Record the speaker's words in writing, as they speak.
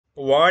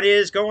What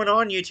is going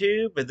on,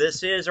 YouTube?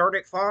 This is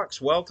Arctic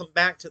Fox. Welcome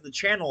back to the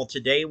channel.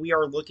 Today we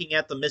are looking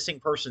at the missing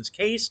persons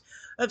case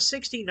of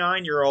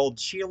 69-year-old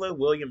Shiela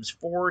Williams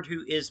Ford,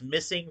 who is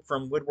missing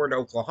from Woodward,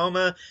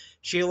 Oklahoma.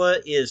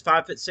 Shiela is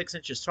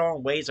 5'6" tall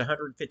and weighs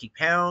 150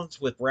 pounds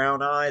with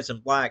brown eyes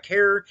and black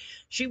hair.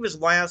 She was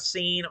last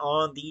seen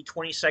on the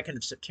 22nd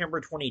of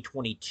September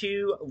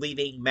 2022,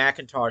 leaving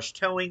McIntosh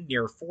Towing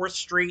near 4th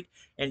Street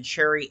and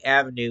Cherry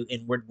Avenue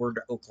in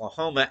Woodward,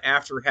 Oklahoma,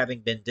 after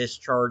having been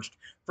discharged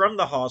from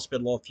the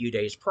hospital a few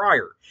days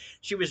prior.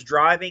 She was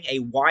driving a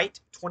white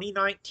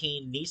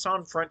 2019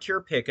 Nissan Frontier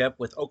pickup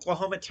with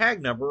Oklahoma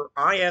tag number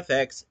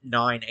IFX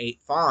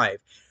 985.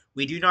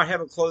 We do not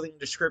have a clothing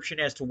description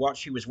as to what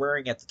she was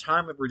wearing at the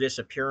time of her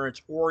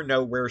disappearance or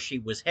know where she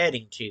was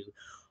heading to.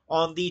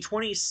 On the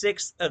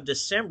 26th of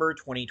December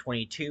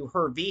 2022,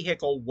 her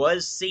vehicle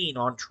was seen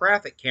on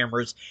traffic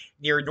cameras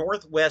near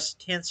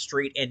Northwest 10th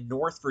Street and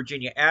North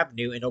Virginia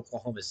Avenue in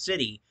Oklahoma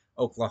City,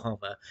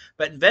 Oklahoma,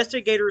 but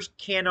investigators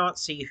cannot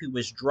see who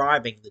was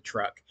driving the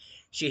truck.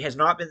 She has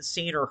not been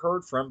seen or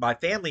heard from by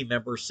family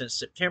members since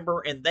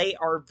September, and they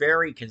are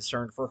very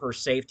concerned for her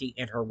safety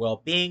and her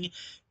well being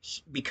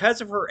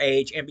because of her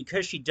age and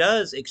because she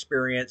does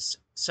experience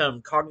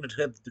some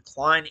cognitive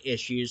decline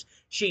issues.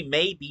 She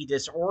may be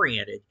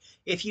disoriented.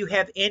 If you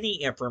have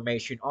any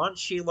information on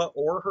Shiela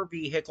or her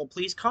vehicle,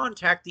 please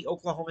contact the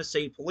Oklahoma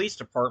City Police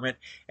Department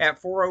at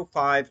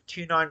 405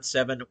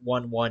 297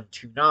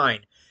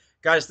 1129.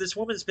 Guys, this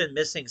woman's been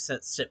missing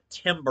since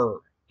September.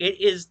 It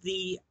is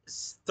the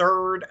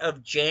 3rd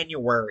of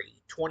January,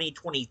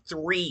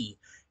 2023,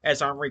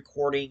 as I'm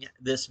recording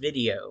this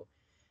video.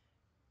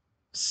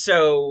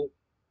 So,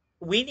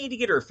 we need to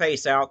get her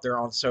face out there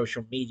on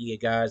social media,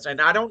 guys.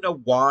 And I don't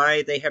know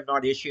why they have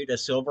not issued a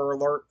silver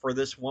alert for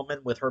this woman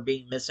with her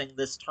being missing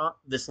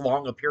this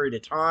long a period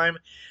of time.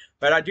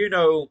 But I do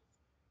know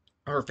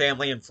her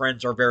family and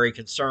friends are very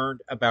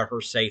concerned about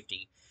her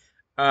safety.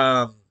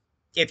 Um,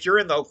 if you're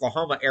in the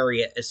Oklahoma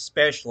area,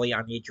 especially,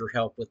 I need your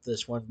help with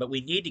this one. But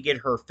we need to get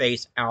her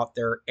face out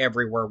there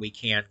everywhere we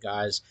can,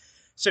 guys.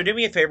 So do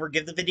me a favor,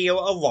 give the video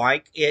a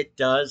like. It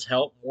does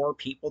help more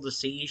people to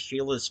see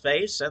Shiela's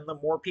face, and the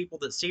more people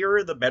that see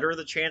her, the better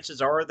the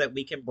chances are that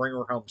we can bring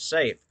her home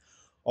safe.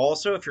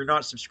 Also, if you're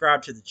not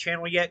subscribed to the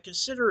channel yet,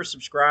 consider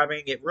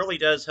subscribing. It really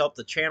does help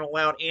the channel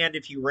out, and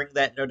if you ring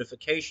that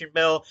notification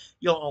bell,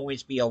 you'll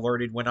always be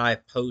alerted when I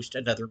post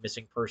another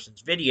missing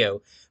persons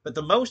video. But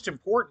the most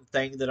important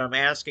thing that I'm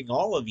asking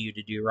all of you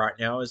to do right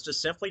now is to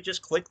simply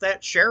just click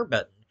that share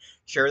button.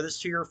 Share this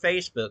to your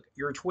Facebook,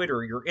 your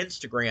Twitter, your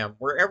Instagram,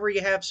 wherever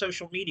you have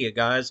social media,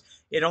 guys.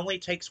 It only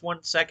takes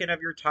 1 second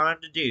of your time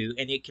to do,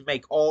 and it can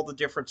make all the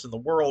difference in the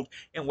world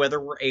in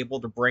whether we're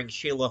able to bring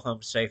Shiela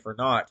home safe or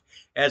not.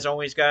 As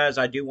always, guys,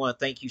 I do want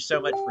to thank you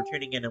so much for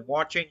tuning in and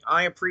watching.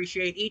 I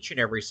appreciate each and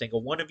every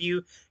single one of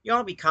you.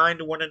 Y'all be kind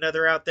to one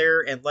another out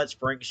there, and let's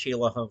bring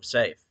Shiela home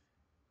safe.